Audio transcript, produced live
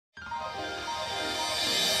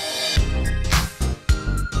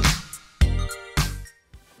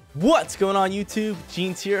What's going on YouTube?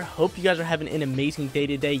 Jeans here. Hope you guys are having an amazing day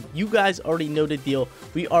today. You guys already know the deal.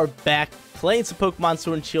 We are back playing some Pokemon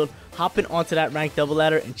Sword and Shield, hopping onto that ranked double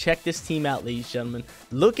ladder, and check this team out, ladies and gentlemen.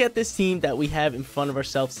 Look at this team that we have in front of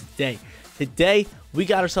ourselves today. Today, we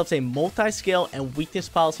got ourselves a multi-scale and weakness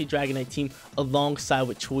policy Dragonite team alongside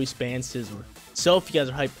with Choice Band SCIZOR. So if you guys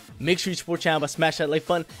are hyped, make sure you support the channel by smashing that like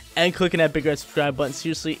button and clicking that big red subscribe button.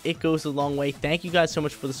 Seriously, it goes a long way. Thank you guys so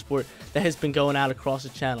much for the support that has been going out across the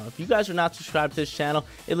channel. If you guys are not subscribed to this channel,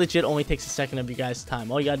 it legit only takes a second of you guys'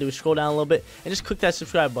 time. All you gotta do is scroll down a little bit and just click that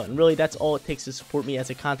subscribe button. Really, that's all it takes to support me as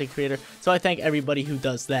a content creator. So I thank everybody who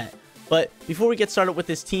does that. But before we get started with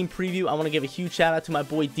this team preview, I want to give a huge shout out to my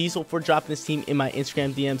boy Diesel for dropping this team in my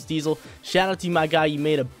Instagram DMs. Diesel, shout out to you, my guy. You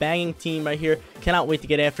made a banging team right here. Cannot wait to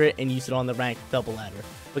get after it and use it on the ranked double ladder.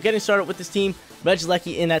 But getting started with this team,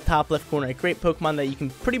 Regieleki in that top left corner, a great Pokemon that you can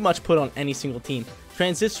pretty much put on any single team.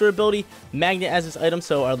 Transistor ability, Magnet as its item,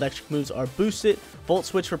 so our electric moves are boosted. Volt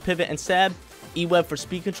Switch for pivot and stab, E-Web for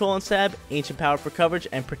speed control and stab, Ancient Power for coverage,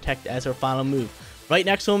 and Protect as our final move. Right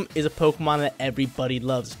next to him is a Pokemon that everybody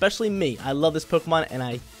loves, especially me. I love this Pokemon, and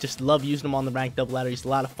I just love using him on the ranked double ladder. He's a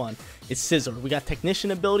lot of fun. It's SCIZOR. We got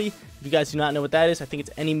Technician ability. If you guys do not know what that is, I think it's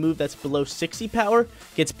any move that's below 60 power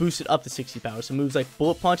gets boosted up to 60 power. So moves like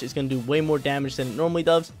Bullet Punch is going to do way more damage than it normally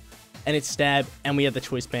does. And it's Stab, and we have the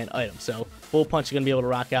Choice Band item. So Bullet Punch is going to be able to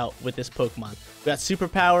rock out with this Pokemon. We got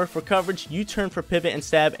Superpower for coverage, U-Turn for pivot and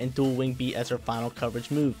stab, and Dual Wing Beat as our final coverage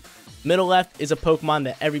move. Middle left is a Pokemon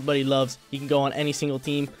that everybody loves. He can go on any single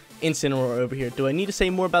team. Incineroar over here. Do I need to say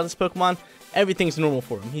more about this Pokemon? Everything's normal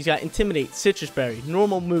for him. He's got Intimidate, Citrus Berry,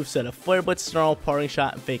 normal moveset of Flare Blitz, Snarl, Parting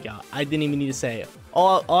Shot, and Fake Out. I didn't even need to say it.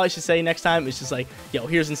 All I should say next time is just like, yo,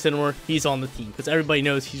 here's Incineroar. He's on the team. Because everybody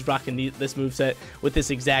knows he's rocking this moveset with this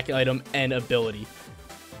exact item and ability.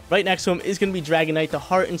 Right next to him is going to be Dragonite, the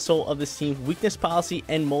heart and soul of this team. Weakness policy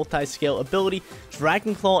and multi-scale ability.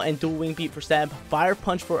 Dragon Claw and Dual Wing Beat for stab. Fire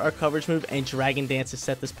Punch for our coverage move. And Dragon Dance to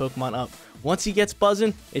set this Pokemon up. Once he gets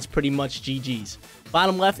buzzing, it's pretty much GG's.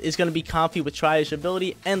 Bottom left is going to be Comfy with Triage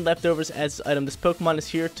ability and Leftovers as this item. This Pokemon is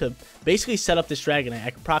here to basically set up this Dragonite. I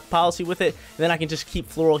can proc policy with it, and then I can just keep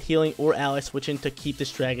Floral Healing or Ally Switching to keep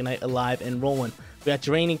this Dragonite alive and rolling. We got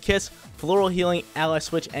Draining Kiss, Floral Healing, Ally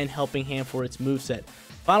Switch, and Helping Hand for its moveset.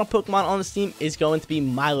 Final Pokemon on this team is going to be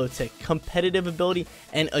Milotic, competitive ability,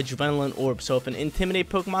 and Adrenaline Orb. So if an Intimidate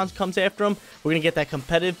Pokemon comes after him, we're going to get that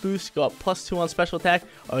competitive boost, go up +2 on special attack.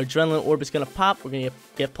 Our Adrenaline Orb is going to pop, we're going to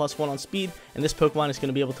get +1 on speed, and this Pokemon is going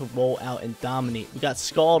to be able to roll out and dominate. We got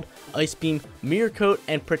Scald, Ice Beam, Mirror Coat,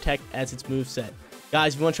 and Protect as its moveset.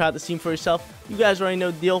 Guys, if you want to try out this team for yourself, you guys already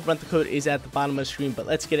know the deal. Rental code is at the bottom of the screen, but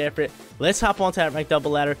let's get after it. Let's hop onto that ranked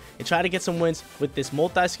double ladder and try to get some wins with this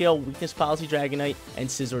multi-scale weakness policy Dragonite and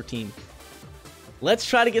SCIZOR team. Let's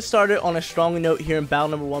try to get started on a strong note here in battle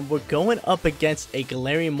number 1. We're going up against a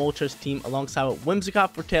Galarian Moltres team alongside with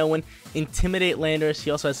Whimsicott for Tailwind, Intimidate Landorus.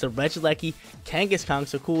 He also has the Regieleki, Kangaskhan,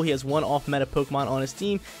 so cool. He has one off-meta Pokemon on his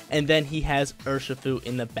team, and then he has Urshifu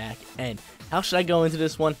in the back end. How should I go into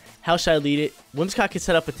this one? How should I lead it? Whimsicott can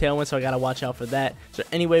set up a Tailwind, so I gotta watch out for that. So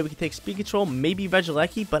anyway, we can take Speed Control, maybe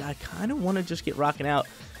Regieleki, but I kind of want to just get rocking out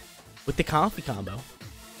with the Comfy combo,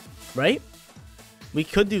 right? We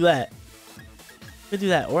could do that.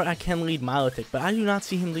 Or I can lead Milotic, but I do not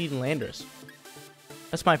see him leading Landorus.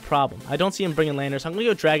 That's my problem. I don't see him bringing Landorus. I'm going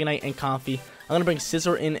to go Dragonite and Comfy. I'm going to bring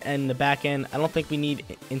SCIZOR in the back end. I don't think we need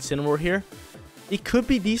Incineroar here. It could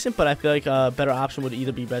be decent, but I feel like a better option would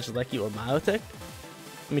either be Regieleki or Milotic.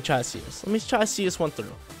 Let me try to see this. Let me try to see this one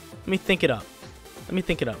through. Let me think it up.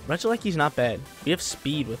 Regieleki's not bad. We have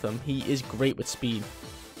speed with him. He is great with speed.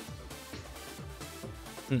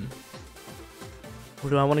 Where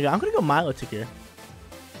do I want to go? I'm going to go Milotic here.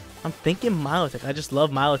 I'm thinking Milotic. I just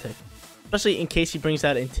love Milotic. Especially in case he brings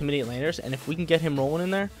out Intimidate Landorus. And if we can get him rolling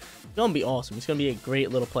in there, it's going to be awesome. It's going to be a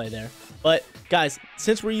great little play there. But, guys,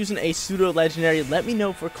 since we're using a pseudo-legendary, let me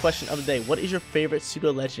know for question of the day. What is your favorite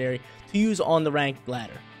pseudo-legendary to use on the ranked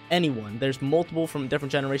ladder? Anyone. There's multiple from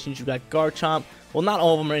different generations. You got Garchomp. Well, not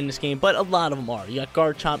all of them are in this game, but a lot of them are. You got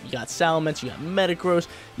Garchomp, you got Salamence, you got Metagross,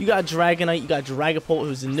 you got Dragonite, you got Dragapult,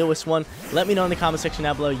 who's the newest one. Let me know in the comment section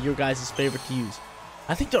down below your guys' favorite to use.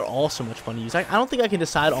 I think they're all so much fun to use. I don't think I can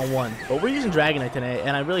decide on one, but we're using Dragonite today,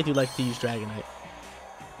 and I really do like to use Dragonite.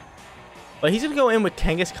 But he's going to go in with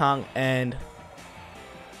Kangaskhan and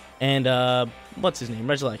what's his name?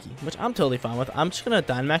 Regieleki, which I'm totally fine with. I'm just going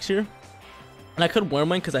to Dynamax here. And I could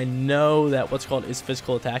Wyrmwind because I know that what's called is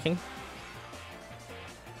physical attacking.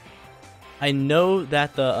 I know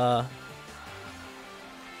that the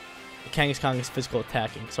Kangaskhan is physical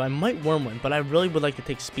attacking, so I might Wyrmwind, but I really would like to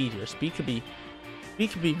take speed here. Speed could be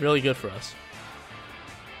really good for us.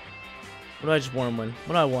 What do I just Wormwind?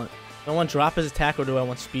 What do I want? Do I want drop his attack or do I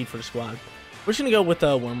want speed for the squad? We're just going to go with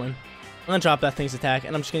Wormwind. I'm going to drop that thing's attack,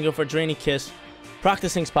 and I'm just going to go for a Draining Kiss, proc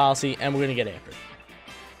this thing's policy, and we're going to get after it.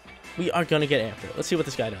 We are going to get after it. Let's see what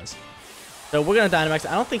this guy does. So we're going to Dynamax.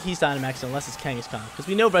 I don't think he's Dynamax unless it's Kangaskhan, because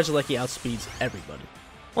we know Regieleki outspeeds everybody.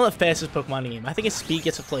 One of the fastest Pokemon in the game. I think his speed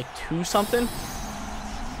gets up to like 2 something.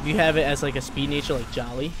 If you have it as like a speed nature like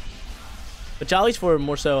Jolly. But Jolly's for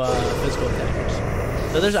more so physical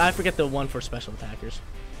attackers. So there's, I forget the one for special attackers.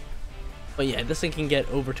 But yeah, this thing can get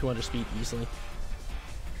over 200 speed easily.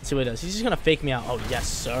 Let's see what he does. He's just going to fake me out. Oh, yes,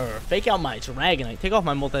 sir. Fake out my Dragonite. Take off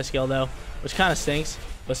my multi-scale, though, which kind of stinks.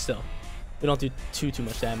 But still, we don't do too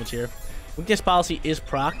much damage here. Weakness policy is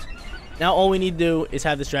procced. Now all we need to do is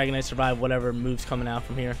have this Dragonite survive whatever moves coming out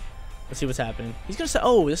from here. Let's see what's happening. He's going to say,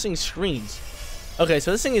 oh, this thing screens. Okay,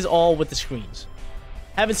 so this thing is all with the screens.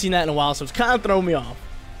 Haven't seen that in a while, so it's kind of throwing me off.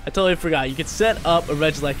 I totally forgot. You could set up a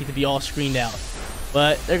Regieleki to be all screened out.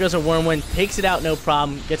 But there goes a Wormwind. Takes it out, no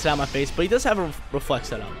problem. Gets it out of my face. But he does have a Reflect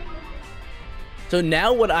setup. So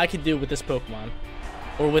now what I can do with this Pokemon,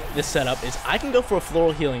 or with this setup, is I can go for a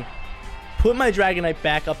Floral Healing, put my Dragonite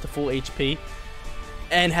back up to full HP,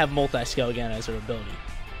 and have Multi-Scale again as their ability.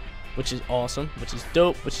 Which is awesome, which is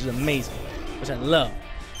dope, which is amazing, which I love.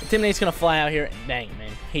 Intimidate's going to fly out here, and dang,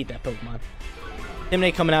 man, hate that Pokemon.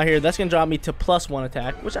 Intimidate coming out here, that's going to drop me to +1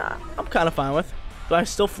 attack, which I'm kind of fine with. Do I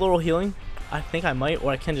still Floral Healing? I think I might,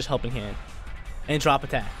 or I can just Helping Hand and drop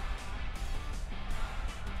attack.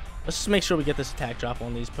 Let's just make sure we get this attack drop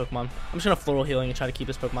on these Pokemon. I'm just going to Floral Healing and try to keep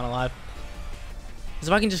this Pokemon alive. Because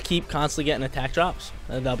if I can just keep constantly getting attack drops,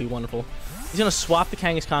 that'll be wonderful. He's going to swap the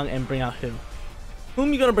Kangaskhan and bring out who? Whom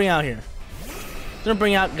are you going to bring out here? He's going to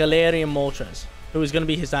bring out Galarian Moltres, who is going to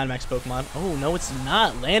be his Dynamax Pokemon. Oh, no, it's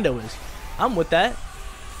not. Lando is. I'm with that.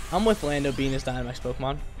 I'm with Lando being his Dynamax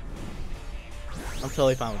Pokemon. I'm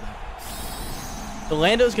totally fine with that. So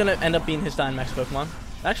Lando's going to end up being his Dynamax Pokemon.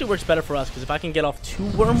 It actually works better for us, because if I can get off 2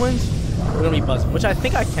 Wormwinds, we're going to be buzzing, which I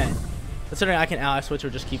think I can. Considering I can ally switch or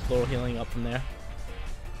just keep Floral Healing up from there.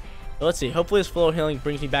 So let's see. Hopefully this Floral Healing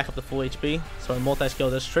brings me back up to full HP. So our multi-skill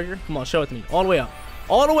does trigger. Come on, show it to me. All the way up.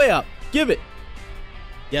 All the way up. Give it.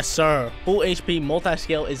 Yes, sir. Full HP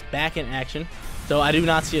multi-scale is back in action. So I do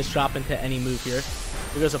not see us drop into any move here.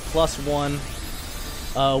 There goes a +1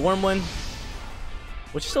 Wormwind,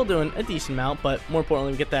 which is still doing a decent amount, but more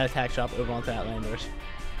importantly, we get that attack drop over onto that Landorus.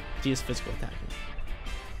 He is physical attacking.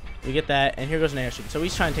 We get that, and here goes an airstream. So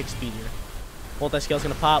he's trying to take speed here. Multi-scale's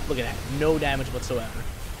going to pop. Look at that. No damage whatsoever.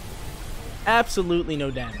 Absolutely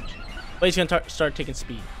no damage. But he's going to start taking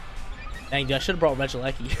speed. Dang, dude, I should have brought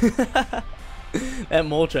Regieleki. That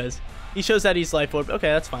Moltres. He shows that he's Life Orb. Okay,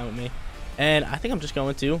 that's fine with me. And I think I'm just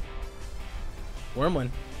going to Wormwind.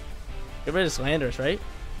 Get rid of this Landorus, right?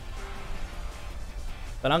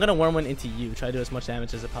 But I'm going to Wormwind into you. Try to do as much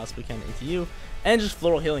damage as it possibly can into you. And just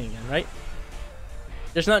Floral Healing again, right?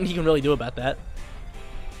 There's nothing he can really do about that.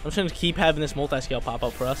 I'm just going to keep having this multi-scale pop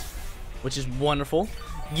up for us, which is wonderful.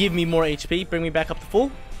 Give me more HP. Bring me back up to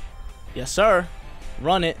full. Yes, sir.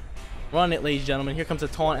 Run it. Run it, ladies and gentlemen. Here comes a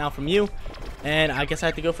taunt out from you. And I guess I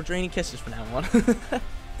have to go for Draining Kisses from now on.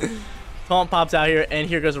 Taunt pops out here, and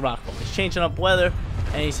here goes a Rock Ball. He's changing up weather,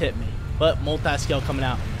 and he's hit me. But multi-scale coming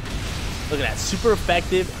out. Look at that. Super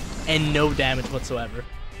effective and no damage whatsoever.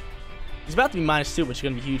 He's about to be -2, which is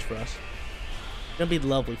going to be huge for us. It's going to be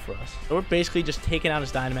lovely for us. So we're basically just taking out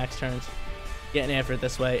his Dynamax turns, getting after it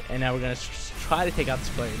this way, and now we're going to try to take out this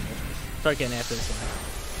player. Start getting after this way.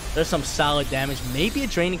 There's some solid damage. Maybe a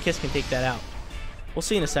Draining Kiss can take that out. We'll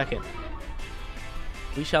see in a second.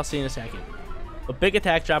 We shall see in a second. A big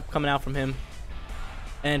attack drop coming out from him.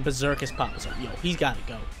 And Berserk is popping. So, yo, he's got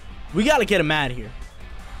to go. We got to get him out of here.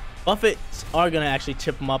 Buffets are going to actually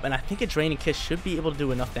chip him up. And I think a Draining Kiss should be able to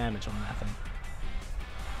do enough damage on that thing.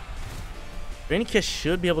 Draining Kiss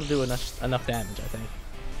should be able to do enough damage, I think.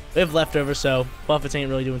 We have leftovers, so Buffets ain't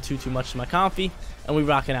really doing too much to my Comfy. And we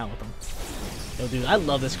rocking out with them. Yo, dude, I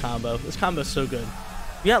love this combo. This combo is so good.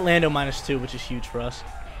 We got Lando -2, which is huge for us.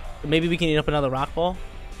 But maybe we can eat up another Rock Ball.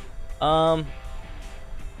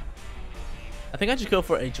 I think I just go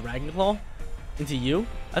for a Dragon Claw into you.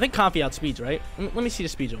 I think Comfy outspeeds, right? Let me see the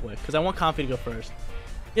speeds real quick, because I want Comfy to go first.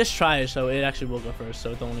 Just try it, so it actually will go first,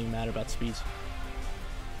 so it don't even matter about speeds.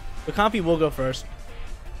 But Comfy will go first.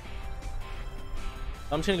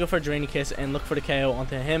 I'm just going to go for a Draining Kiss and look for the KO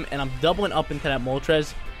onto him, and I'm doubling up into that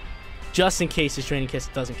Moltres just in case this Draining Kiss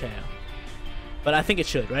doesn't KO. But I think it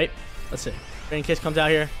should, right? Let's see. Draining Kiss comes out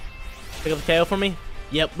here. Pick up the KO for me.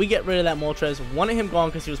 Yep, we get rid of that Moltres. Wanted him gone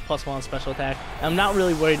because he was +1 special attack. I'm not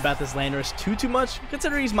really worried about this Landorus too much,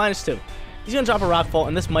 considering he's -2. He's going to drop a Rock Fault,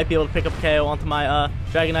 and this might be able to pick up a KO onto my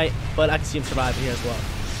Dragonite, but I can see him surviving here as well.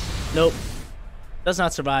 Nope. Does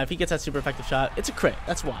not survive. He gets that super effective shot. It's a crit.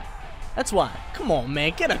 That's why. That's why. Come on,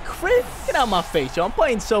 man. Get a crit. Get out of my face, yo. I'm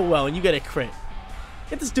playing so well, and you get a crit.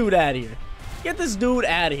 Get this dude out of here. Get this dude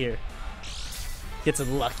out of here. Gets a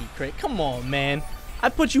lucky crit. Come on, man. I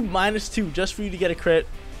put you -2 just for you to get a crit.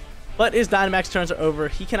 But his Dynamax turns are over.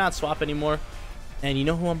 He cannot swap anymore. And you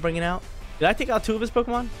know who I'm bringing out? Did I take out 2 of his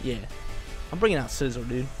Pokemon? Yeah. I'm bringing out SCIZOR,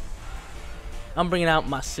 dude. I'm bringing out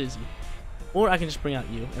my Sizzy. Or I can just bring out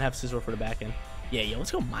you and have SCIZOR for the back end. Yeah, yo,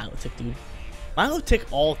 let's go Milotic, dude. Milotic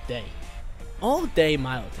all day. All day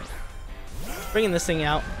Milotic. Bringing this thing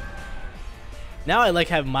out. Now I like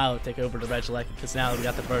having Milotic over the Regieleki because now we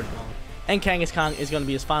got the bird going. And Kangaskhan is going to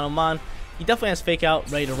be his final mon. He definitely has Fake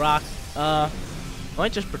Out, ready to rock.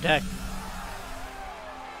 Might just Protect.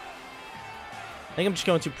 I think I'm just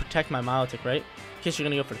going to protect my Milotic, right? In case you're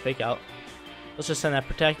going to go for the Fake Out. Let's just send that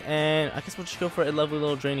Protect, and I guess we'll just go for a lovely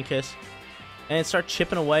little Draining Kiss. And start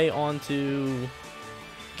chipping away onto...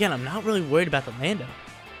 Again, I'm not really worried about the Lando.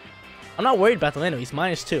 I'm not worried about the Lando. He's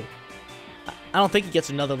 -2. I don't think he gets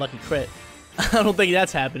another lucky crit. I don't think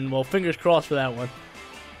that's happened. Well, fingers crossed for that one.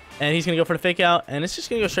 And he's going to go for the Fake Out, and it's just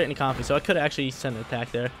going to go straight into Comfy. So I could actually send an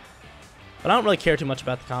attack there. But I don't really care too much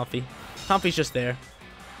about the Comfy. Comfy's just there.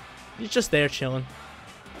 He's just there chilling.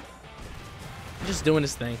 He's just doing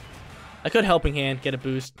his thing. I could Helping Hand, get a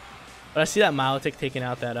boost. But I see that Milotic taking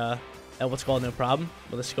out that what's called no problem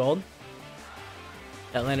with a Scald.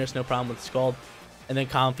 That Landor's no problem with a Scald. And then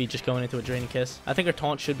Comfy just going into a Draining Kiss. I think our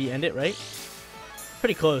taunt should be ended, right?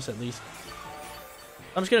 Pretty close, at least.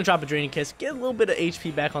 I'm just going to drop a Draining Kiss, get a little bit of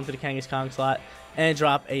HP back onto the Kangaskhan slot, and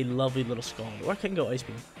drop a lovely little Scald. Or I can go Ice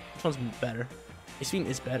Beam. Which one's better? Ice Beam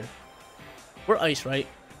is better. We're Ice, right?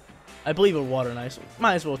 I believe we're Water and Ice.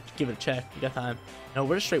 Might as well give it a check. We got time. No,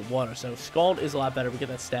 we're just straight Water, so Scald is a lot better. We get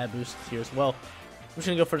that stab boost here as well. I'm just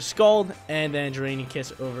going to go for the Scald, and then Draining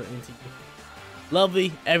Kiss over into you.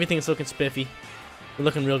 Lovely. Everything is looking spiffy. We're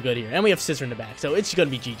looking real good here. And we have SCIZOR in the back, so it's going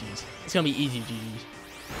to be GG's. It's going to be easy GG's.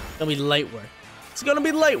 It's going to be light work. It's going to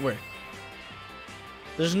be light work.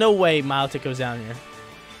 There's no way Milotic goes down here.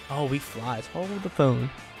 Oh, he flies. Hold the phone.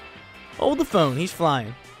 Hold the phone. He's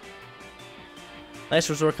flying. Last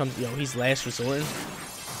Resort comes... Yo, he's Last Resort.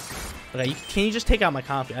 Okay, can you just take out my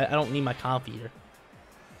Comfy? I don't need my Comfy here.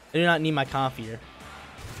 I do not need my Comfy here.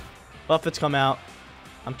 Buffets come out.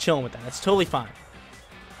 I'm chilling with that. That's totally fine.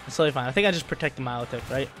 That's totally fine. I think I just protect the Milotic,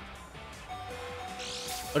 right?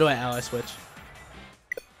 Or do I ally switch?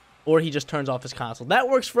 Or he just turns off his console. That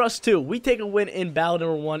works for us too. We take a win in battle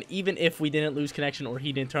number 1, even if we didn't lose connection or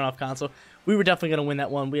he didn't turn off console. We were definitely going to win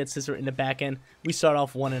that one. We had SCIZOR in the back end. We start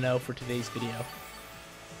off 1-0 for today's video.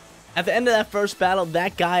 At the end of that first battle,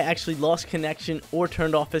 that guy actually lost connection or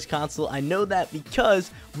turned off his console. I know that because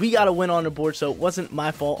we got a win on the board, so it wasn't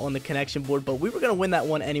my fault on the connection board, but we were going to win that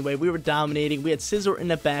one anyway. We were dominating. We had SCIZOR in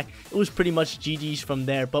the back. It was pretty much GG's from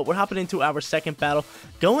there, but we're hopping into our second battle,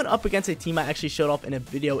 going up against a team I actually showed off in a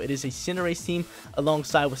video. It is a Cinderace team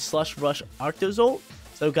alongside with Slush Rush Arctozolt,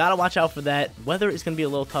 so got to watch out for that. Weather is going to be a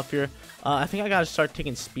little tough here. I think I got to start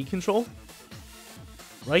taking speed control.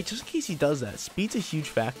 Right, just in case he does that. Speed's a huge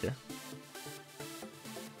factor.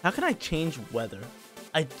 How can I change weather?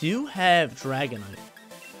 I do have Dragonite.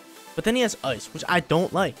 But then he has Ice, which I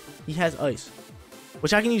don't like. He has Ice.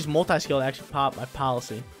 Which I can use multi-skill to actually pop my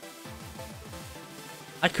Policy.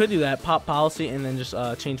 I could do that. Pop Policy and then just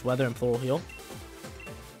change weather and Floral Heal.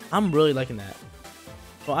 I'm really liking that.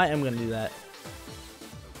 So I am going to do that.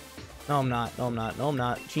 No, I'm not. No, I'm not. No, I'm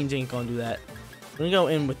not. Change ain't going to do that. I'm going to go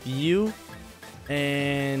in with you.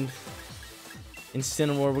 And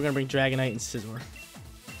Incineroar, we're going to bring Dragonite and SCIZOR.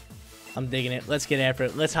 I'm digging it. Let's get after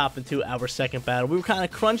it. Let's hop into our second battle. We were kind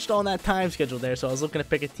of crunched on that time schedule there, so I was looking to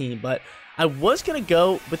pick a team. But I was going to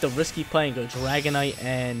go with the risky play and go Dragonite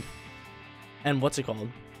and what's it called?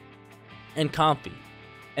 And Comfy.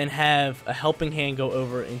 And have a Helping Hand go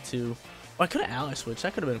over into... Oh, I could have Ally Switch.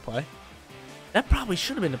 That could have been a play. That probably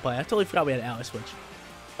should have been the play. I totally forgot we had Ally Switch.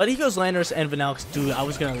 But he goes Landorus and Vanellope. Dude, I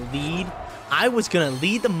was going to lead. I was going to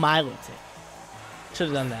lead the Milotic. Should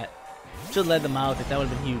have done that. Should have led the Milotic. That would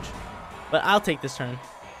have been huge. But I'll take this turn.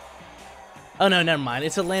 Oh, no, never mind.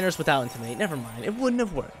 It's a Landorus without Intimidate. Never mind. It wouldn't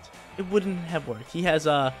have worked. It wouldn't have worked. He has,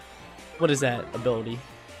 what is that ability?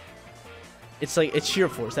 It's like, it's Sheer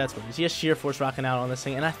Force. That's what it is. He has Sheer Force rocking out on this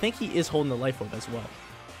thing. And I think he is holding the Life Orb as well.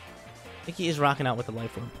 I think he is rocking out with the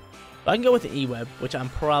Life Orb. But I can go with the E-Web, which I'm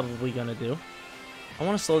probably going to do. I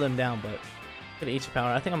want to slow them down, but get HP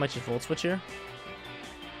power. I think I might just Volt Switch here.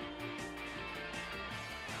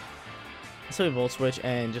 Let's say we Volt Switch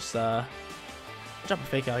and just drop a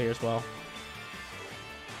Fake Out here as well.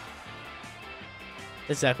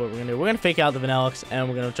 That's exactly what we're gonna do. We're gonna fake out the Vanillix, and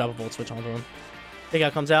we're gonna drop a Volt Switch onto him. Fake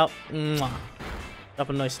out comes out. Mwah. Drop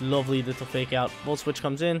a nice, lovely little fake out. Volt Switch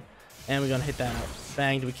comes in, and we're gonna hit that out.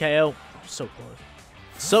 Bang, do we KO? So close.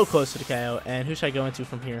 So close to the KO. And who should I go into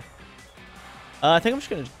from here? I think I'm just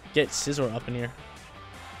gonna get Scizor up in here.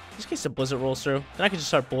 Just in case the Blizzard rolls through. Then I can just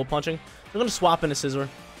start bullet punching. I'm gonna swap into Scizor.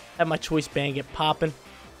 Have my choice band get popping.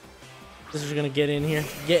 Scizor's gonna get in here,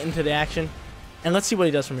 get into the action. And let's see what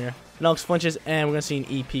he does from here. Vanillix flinches, and we're gonna see an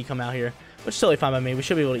EP come out here. Which is totally fine by me. We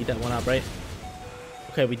should be able to eat that one up, right?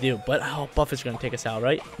 Okay, we do. But, oh, Buffett's gonna take us out,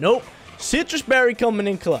 right? Nope. Citrus Berry coming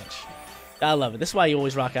in clutch. I love it. This is why you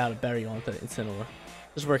always rock out a berry onto Incineroar.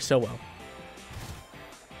 This works so well.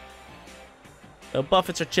 So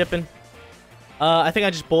Buffets are chipping. I think I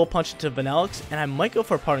just bullet punch into Vanillix, and I might go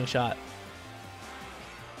for a parting shot.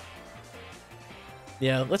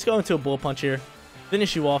 Yeah, let's go into a bullet punch here.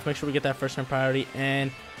 Finish you off, make sure we get that first turn priority, and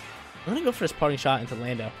I'm gonna go for this parting shot into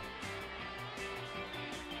Lando.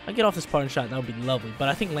 If I get off this parting shot, that would be lovely, but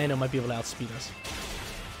I think Lando might be able to outspeed us.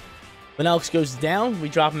 Vanillix goes down, we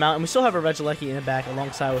drop him out, and we still have a Regieleki in the back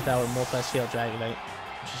alongside with our multi-scale Dragonite,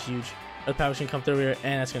 which is huge. The power machine come through here,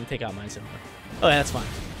 and that's gonna take out my Incineroar. Okay, that's fine.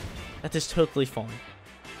 That is totally fine.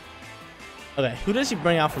 Okay, who does he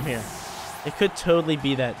bring out from here? It could totally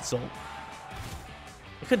be that Zolt.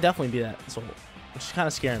 It could definitely be that Zolt, which is kind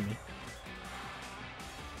of scaring me.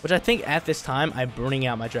 Which I think at this time, I'm burning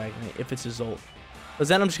out my Dragonite if it's a Zolt. Because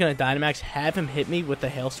then I'm just going to Dynamax, have him hit me with the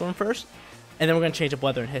Hailstorm first, and then we're going to change up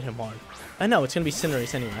weather and hit him hard. I know, it's going to be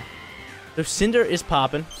Cinderace anyway. So Cinder is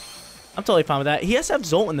popping. I'm totally fine with that. He has to have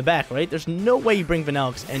Zolt in the back, right? There's no way you bring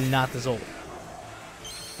Vanillix and not the Zolt.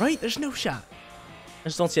 Right? There's no shot. I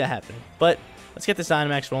just don't see that happening. But let's get this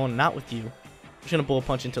Dynamax rolling, not with you. I'm just going to bullet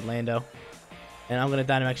punch into Lando. And I'm going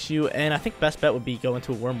to Dynamax you. And I think best bet would be go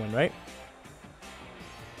into a Wormwind, right?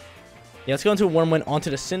 Yeah, let's go into a Wormwind onto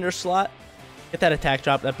the Cinder slot. Get that attack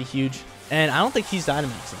drop. That'd be huge. And I don't think he's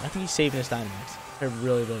Dynamaxing. I think he's saving his Dynamax. I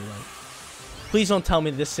really, really like. Please don't tell me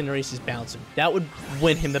this Cinderace is bouncing. That would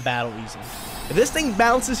win him the battle easily. If this thing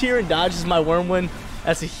bounces here and dodges my Wormwind,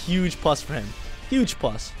 that's a huge plus for him. Huge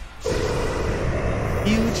plus.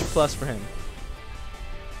 Huge plus for him.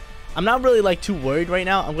 I'm not really like too worried right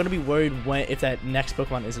now. I'm gonna be worried if that next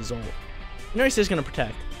Pokemon is a Zolt. Cinderace is gonna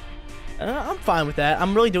protect. I'm fine with that.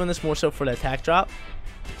 I'm really doing this more so for the attack drop.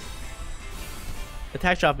 The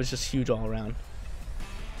attack drop is just huge all around.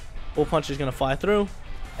 Bull Punch is gonna fly through,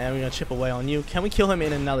 and we're gonna chip away on you. Can we kill him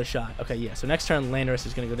in another shot? Okay, yeah. So next turn, Landorus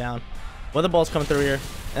is gonna go down. Weather Ball's coming through here,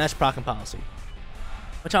 and that's proc and policy,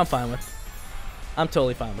 which I'm fine with. I'm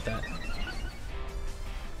totally fine with that.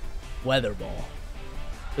 Weather Ball.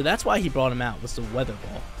 So that's why he brought him out, was the Weather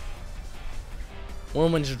Ball.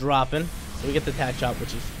 Wormwind's dropping, so we get the attack drop,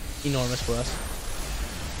 which is enormous for us.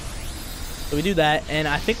 So we do that, and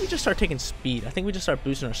I think we just start taking speed. I think we just start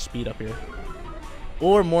boosting our speed up here.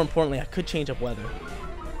 Or more importantly, I could change up weather.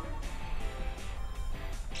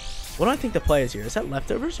 What do I think the play is here? Is that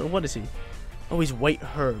leftovers, or what is he? Oh, he's white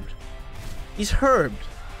herbed. He's herbed.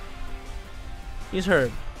 He's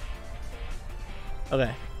herbed.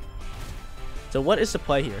 Okay. So what is the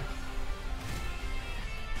play here?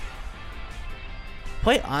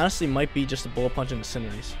 Play honestly might be just a bullet punch into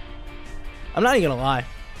Cinderace. I'm not even gonna lie.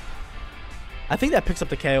 I think that picks up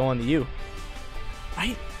the KO on the U.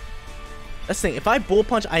 Right? That's the thing. If I bullet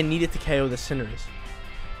punch, I need it to KO the Cinderace.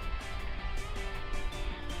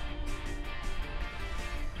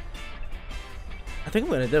 I think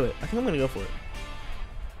I'm gonna do it. I think I'm gonna go for it.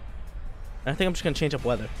 And I think I'm just gonna change up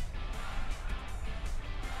weather.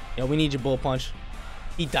 Yo, we need your bullet punch.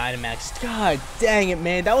 He Dynamax. God dang it,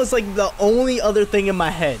 man. That was like the only other thing in my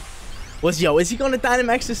head. Was, yo, is he gonna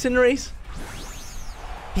Dynamax the Cinderace?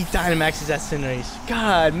 He Dynamaxes that Cinderace.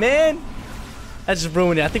 God, man. That just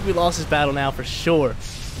ruined it. I think we lost this battle now for sure.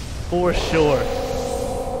 For sure.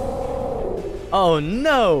 Oh,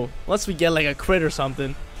 no. Unless we get like a crit or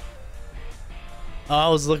something. Oh, I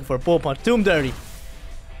was looking for a bullet punch. Do him dirty.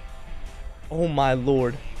 Oh, my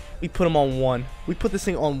lord. We put him on 1. We put this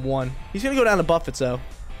thing on 1. He's going to go down to Buffets, though.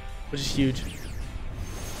 Which is huge.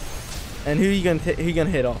 And who are you going to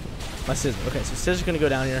hit off? My Scizor. Okay, so Scizor's going to go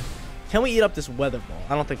down here. Can we eat up this Weather Ball?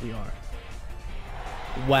 I don't think we are.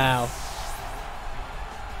 Wow.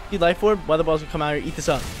 You Life Orb? Weather Ball's gonna come out here. Eat this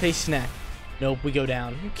up. Face snack. Nope, we go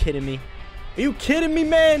down. Are you kidding me? Are you kidding me,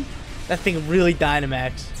 man? That thing really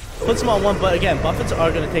Dynamax. Puts him on 1, but again, Buffets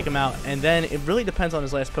are gonna take him out. And then it really depends on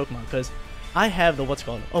his last Pokemon, because I have the what's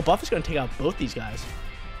called. Oh, Buffet's gonna take out both these guys.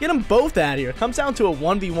 Get them both out of here. It comes down to a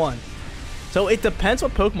 1v1. So it depends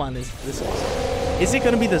what Pokemon this is. Is it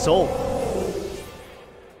gonna be the Zolt?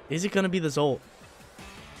 Is it gonna be the Zolt?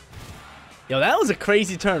 Yo, that was a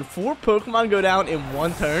crazy turn. 4 Pokemon go down in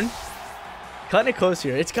 1 turn. Cutting it close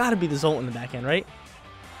here. It's got to be the Zolt in the back end, right?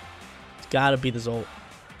 It's got to be the Zolt.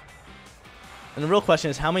 And the real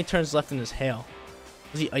question is, how many turns left in this hail?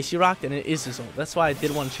 Was he Icy Rocked? And it is the Zolt. That's why I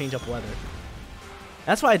did want to change up weather.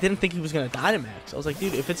 That's why I didn't think he was going to Dynamax. I was like,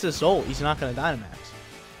 dude, if it's a Zolt, he's not going to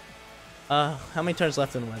Dynamax. How many turns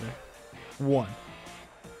left in the weather? 1.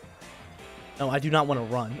 No, I do not want to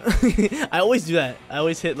run. I always do that. I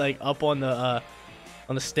always hit like up on the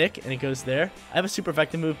stick and it goes there. I have a super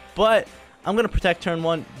effective move, but I'm gonna protect turn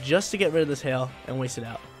 1 just to get rid of this hail and waste it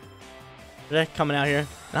out. Protect coming out here.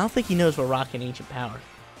 And I don't think he knows we're rocking Ancient Power.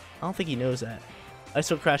 I don't think he knows that.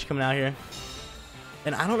 ISO Crash coming out here.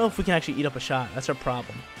 And I don't know if we can actually eat up a shot. That's our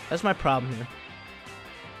problem. That's my problem here.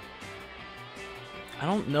 I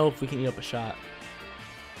don't know if we can eat up a shot.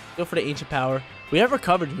 Go for the Ancient Power. We have our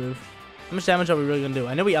coverage move. How much damage are we really going to do?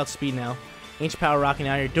 I know we outspeed now. Ancient Power rocking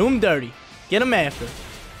out here. Do him dirty. Get him after.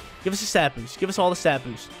 Give us a stat boost. Give us all the stat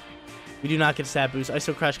boost. We do not get a stat boost.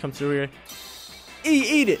 ISO Crash comes through here.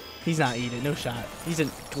 Eat it. He's not eat it. No shot. He's a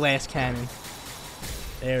glass cannon.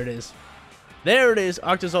 There it is. There it is.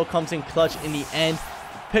 Arctozolt comes in clutch in the end.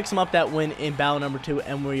 Picks him up that win in battle number 2.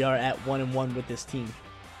 And we are at 1-1 with this team.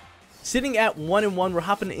 Sitting at 1-1, we're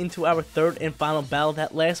hopping into our 3rd and final battle.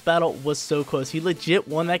 That last battle was so close. He legit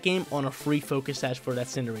won that game on a free focus sash for that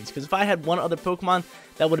Cinderace. Because if I had one other Pokemon,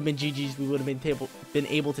 that would have been GG's. We would have been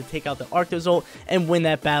able to take out the Arctozolt and win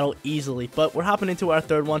that battle easily. But we're hopping into our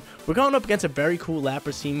 3rd one. We're going up against a very cool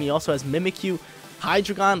Lapras team. He also has Mimikyu,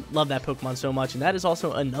 Hydreigon. Love that Pokemon so much. And that is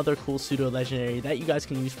also another cool pseudo-legendary that you guys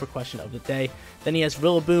can use for question of the day. Then he has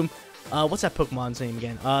Rillaboom. What's that Pokemon's name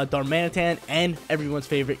again? Darmanitan, and everyone's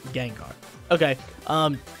favorite, Gengar. Okay,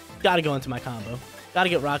 gotta go into my combo. Gotta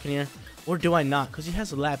get rocking here. Or do I not? Because he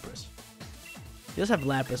has a Lapras. He does have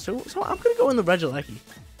Lapras, so I'm gonna go in the Regieleki.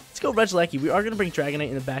 Let's go Regieleki. We are gonna bring Dragonite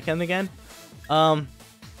in the back end again. Go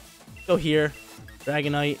here,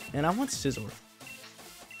 Dragonite, and I want Scizor. Is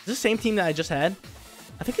this the same team that I just had?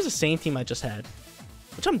 I think it's the same team I just had,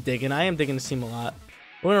 which I'm digging. I am digging this team a lot.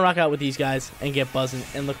 We're going to rock out with these guys and get buzzing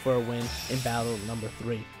and look for a win in battle number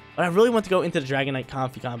 3. But I really want to go into the Dragonite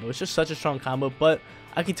Comfy combo. It's just such a strong combo, but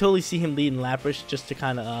I can totally see him leading Lapras just to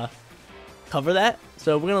kind of cover that.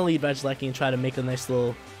 So we're going to lead Regieleki and try to make a nice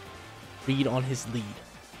little read on his lead.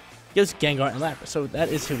 He goes Gengar and Lapras, so that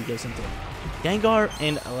is who he goes into. Gengar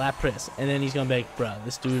and Lapras, and then he's going to be like, bruh,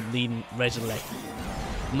 this dude leading Regieleki.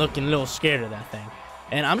 I'm looking a little scared of that thing.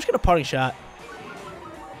 And I'm just going to Parting Shot.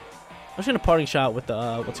 I'm just going to Parting Shot with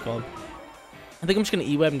the, what's it called? I think I'm just going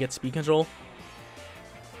to E-Web and get speed control.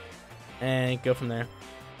 And go from there.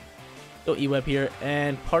 Go E-Web here.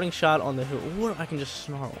 And Parting Shot on the hill. Or I can just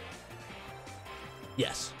Snarl.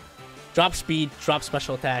 Yes. Drop speed, drop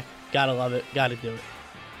special attack. Gotta love it. Gotta do it.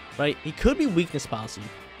 Right? He could be Weakness Policy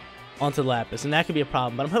onto Lapras. And that could be a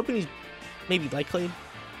problem. But I'm hoping he's maybe Light Clay.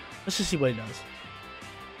 Let's just see what he does.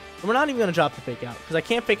 And we're not even going to drop the Fake Out, because I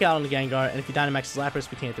can't Fake Out on the Gengar, and if he Dynamaxes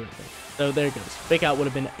Lapras, we can't do anything. So there it goes. Fake Out would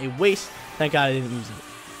have been a waste. Thank God I didn't use it.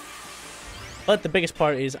 But the biggest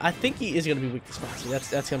part is, I think he is going to be Weakness Policy.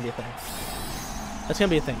 That's going to be a thing. That's going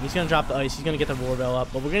to be a thing. He's going to drop the Ice. He's going to get the Roar Bell up,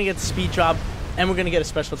 but we're going to get the Speed drop, and we're going to get a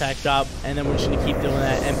Special Attack drop, and then we're just going to keep doing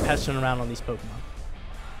that and pestering around on these Pokemon.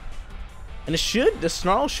 And the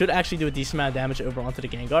Snarl should actually do a decent amount of damage over onto the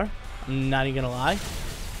Gengar. I'm not even going to lie.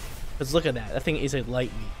 Because look at that. That thing is a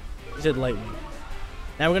lightweight. He said lightweight.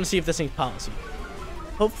 Now we're going to see if this thing's policy.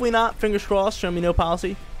 Hopefully not. Fingers crossed. Show me no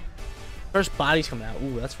policy. First body's coming out.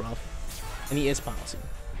 Ooh, that's rough. And he is policy.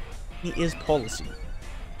 He is policy.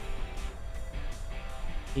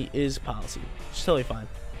 He is policy. It's totally fine.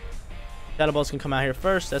 Shadow Balls can come out here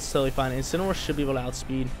first. That's totally fine. Incineroar should be able to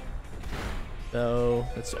outspeed. So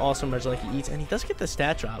that's awesome. Regieleki eats. And he does get the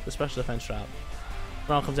stat drop. The special defense drop.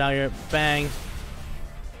 Ronald comes out here. Bang.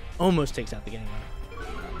 Almost takes out the Gengar.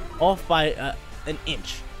 Off by an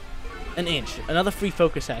inch. An inch. Another free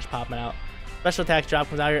focus sash popping out. Special attack drop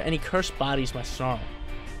comes out here, and he Curse Bodies my Snarl.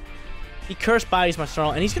 He Curse Bodies my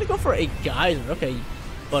Snarl, and he's going to go for a Geyser. Okay,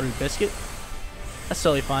 Buttery Biscuit. That's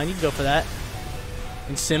totally fine. You can go for that.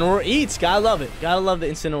 Incineroar eats. Gotta love it. Gotta love the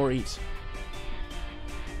Incineroar eats.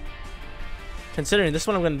 Considering this is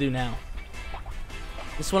what I'm going to do now.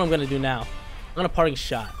 This is what I'm going to do now. I'm going to Parting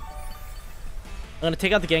Shot. I'm going to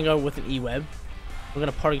take out the Gengar with an E-Web. We're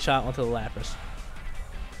going to Parting Shot onto the Lapras.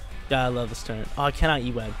 Gotta love this turn. Oh, I cannot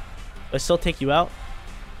E-Web. Do I still take you out?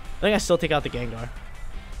 I think I still take out the Gengar.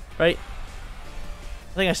 Right?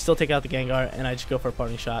 I think I still take out the Gengar, and I just go for a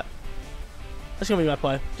Parting Shot. That's going to be my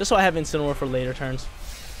play. Just so I have Incineroar for later turns.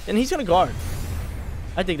 And he's going to guard.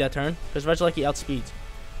 I dig that turn, because Regieleki outspeeds.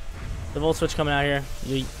 The Volt Switch coming out here.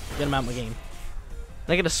 You get him out of my game.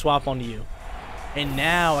 And I get to swap onto you. And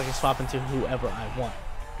now I can swap into whoever I want.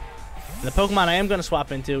 And the Pokemon I am going to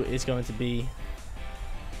swap into is going to be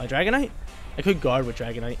my Dragonite. I could guard with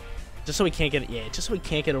Dragonite. Just so we can't get it. Yeah, just so we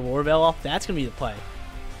can't get a Roar Veil off. That's going to be the play.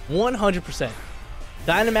 100%.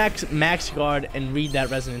 Dynamax, Max Guard, and read that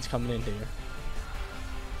Resonance coming in here.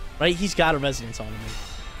 Right? He's got a Resonance on him.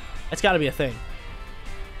 That's got to be a thing.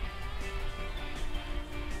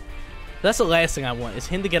 That's the last thing I want, is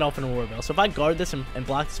him to get off in a Roar Veil. So if I guard this and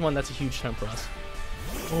block this one, that's a huge turn for us.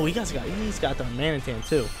 Oh, he's got Darmanitan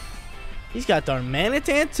too. He's got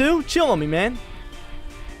Darmanitan too? Chill on me, man.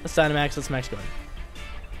 Let's Dynamax, let's Max Guard.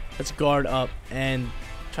 Let's guard up and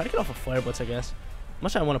try to get off a Flare Blitz, I guess.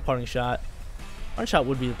 Much I want a Parting Shot. Parting Shot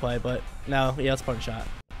would be the play, but no, yeah, let's Parting Shot.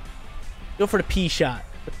 Go for the P Shot.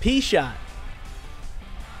 The P Shot.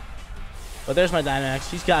 But there's my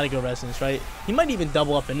Dynamax. He's got to go Resonance, right? He might even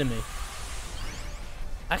double up into me.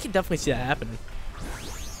 I can definitely see that happening.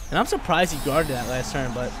 And I'm surprised he guarded that last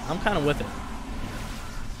turn, but I'm kind of with it.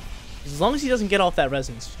 As long as he doesn't get off that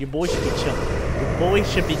Resonance, your boy should be chill. Your boy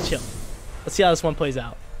should be chill. Let's see how this one plays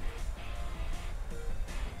out.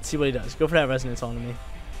 Let's see what he does. Go for that Resonance on me.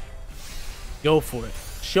 Go for it.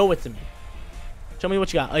 Show it to me. Show me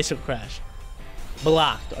what you got. Icicle Crash.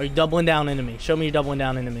 Blocked. Are you doubling down into me? Show me you're doubling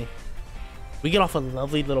down into me. We get off a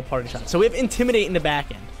lovely little Parting Shot. So we have Intimidate in the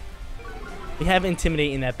back end. We have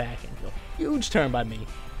Intimidate in that back end. Huge turn by me.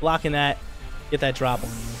 Blocking that. Get that drop on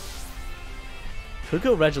me. Could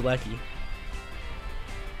go Regieleki.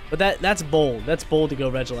 But that's bold. That's bold to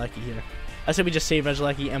go Regieleki here. I said we just save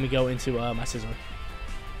Regieleki and we go into my Scizor.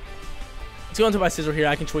 Let's go into my Scizor here.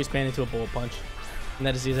 I can Choice Band into a Bullet Punch. And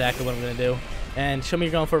that is exactly what I'm going to do. And show me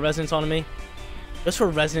you're going for a Resonance on me. Goes for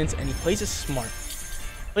a Resonance and he plays it smart.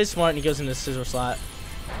 Plays smart and he goes into the Scizor slot.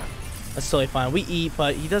 That's totally fine. We eat,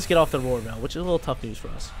 but he does get off the Roar Veil, which is a little tough news for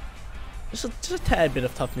us. Just a tad bit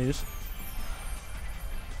of tough news.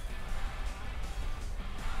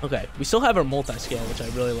 Okay, we still have our Multi-Scale, which I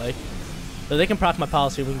really like. So they can proc my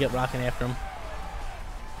Policy, we can get rocking after him.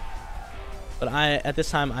 But at this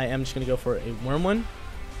time, I am just going to go for a Wormwind.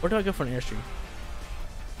 Or do I go for an Airstream?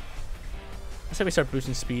 I say we start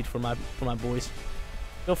boosting speed for my boys.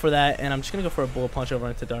 Go for that, and I'm just going to go for a Bullet Punch over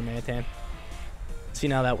into Darmanitan. See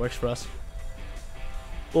how that works for us.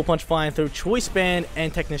 Bullet Punch flying through. Choice Band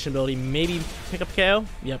and Technician ability. Maybe pick up KO.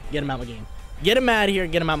 Yep, get him out of my game. Get him out of here.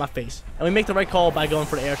 Get him out of my face. And we make the right call by going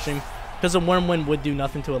for the Airstream. Because the Wormwind would do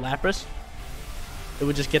nothing to a Lapras. It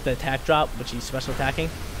would just get the attack drop, which he's special attacking.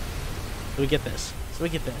 So we get this.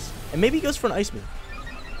 And maybe he goes for an Ice move.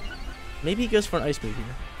 Maybe he goes for an Ice move here.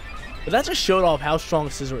 But that just showed off how strong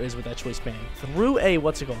Scizor is with that Choice Band. Through a,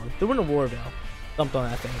 what's it called? Through a Roar Veil. Dumped on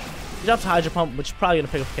that thing. He drops Hydro Pump, which is probably going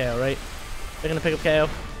to pick up KO, right? They're going to pick up KO?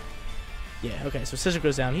 Yeah, okay, so Scizor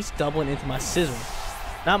goes down. He's doubling into my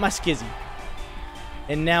Scizor, not my Skizzy.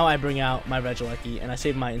 And now I bring out my Regieleki, and I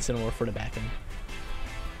save my Incineroar for the back end.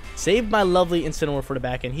 Save my lovely Incineroar for the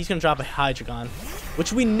back end. He's going to drop a Hydreigon,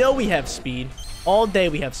 which we know we have speed. All day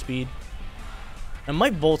we have speed. I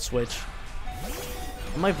might Volt Switch.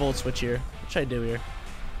 Here. What should I do here?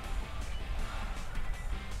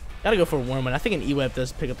 Gotta go for a Wormwind. I think an E-Web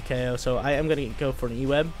does pick up the KO, so I am gonna go for an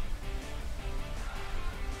E-Web.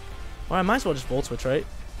 Or I might as well just Volt Switch, right?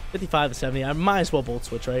 55 to 70. I might as well Volt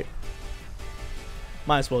Switch, right?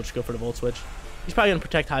 Might as well just go for the Volt Switch. He's probably gonna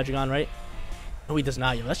protect Hydreigon, right? No, he does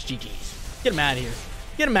not, yo. That's GG's. Get him out of here.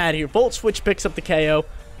 Get him out of here. Volt Switch picks up the KO.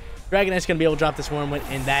 Dragonite's gonna be able to drop this Wormwind,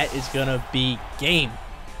 and that is gonna be game.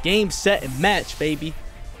 Game, set, and match, baby.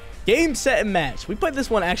 Game, set, and match. We played this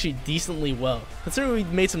one actually decently well. Considering we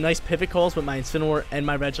made some nice pivot calls with my Incineroar and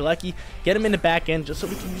my Regieleki. Get him in the back end just so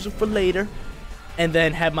we can use him for later. And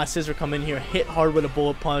then have my Scizor come in here, hit hard with a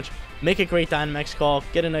Bullet Punch, make a great Dynamax call,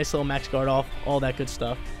 get a nice little Max Guard off, all that good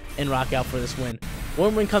stuff, and rock out for this win.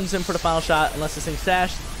 Wormwind comes in for the final shot unless this thing's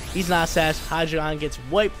sashed. He's not sashed. Hydreigon gets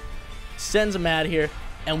wiped, sends him out of here,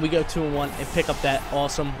 and we go 2-1 and pick up that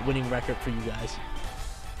awesome winning record for you guys.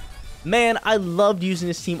 Man, I loved using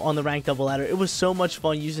this team on the ranked double ladder. It was so much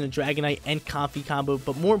fun using a Dragonite and Comfey combo,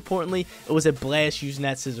 but more importantly, it was a blast using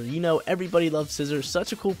that Scizor. You know, everybody loves Scizor.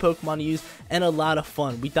 Such a cool Pokemon to use and a lot of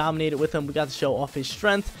fun. We dominated with him. We got to show off his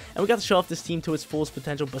strength, and we got to show off this team to its fullest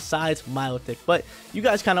potential besides Milotic. But you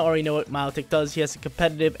guys kind of already know what Milotic does. He has a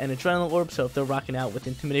competitive and Adrenaline Orb, so if they're rocking out with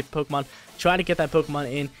Intimidate Pokemon, try to get that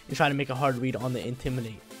Pokemon in and try to make a hard read on the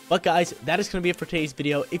Intimidate. But guys, that is going to be it for today's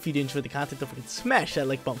video. If you did enjoy the content, don't forget to smash that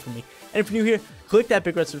like button for me. And if you're new here, click that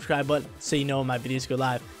big red subscribe button so you know when my videos go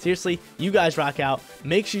live. Seriously, you guys rock out.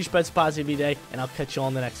 Make sure you spread some positivity today, and I'll catch you all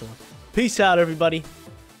in the next one. Peace out, everybody.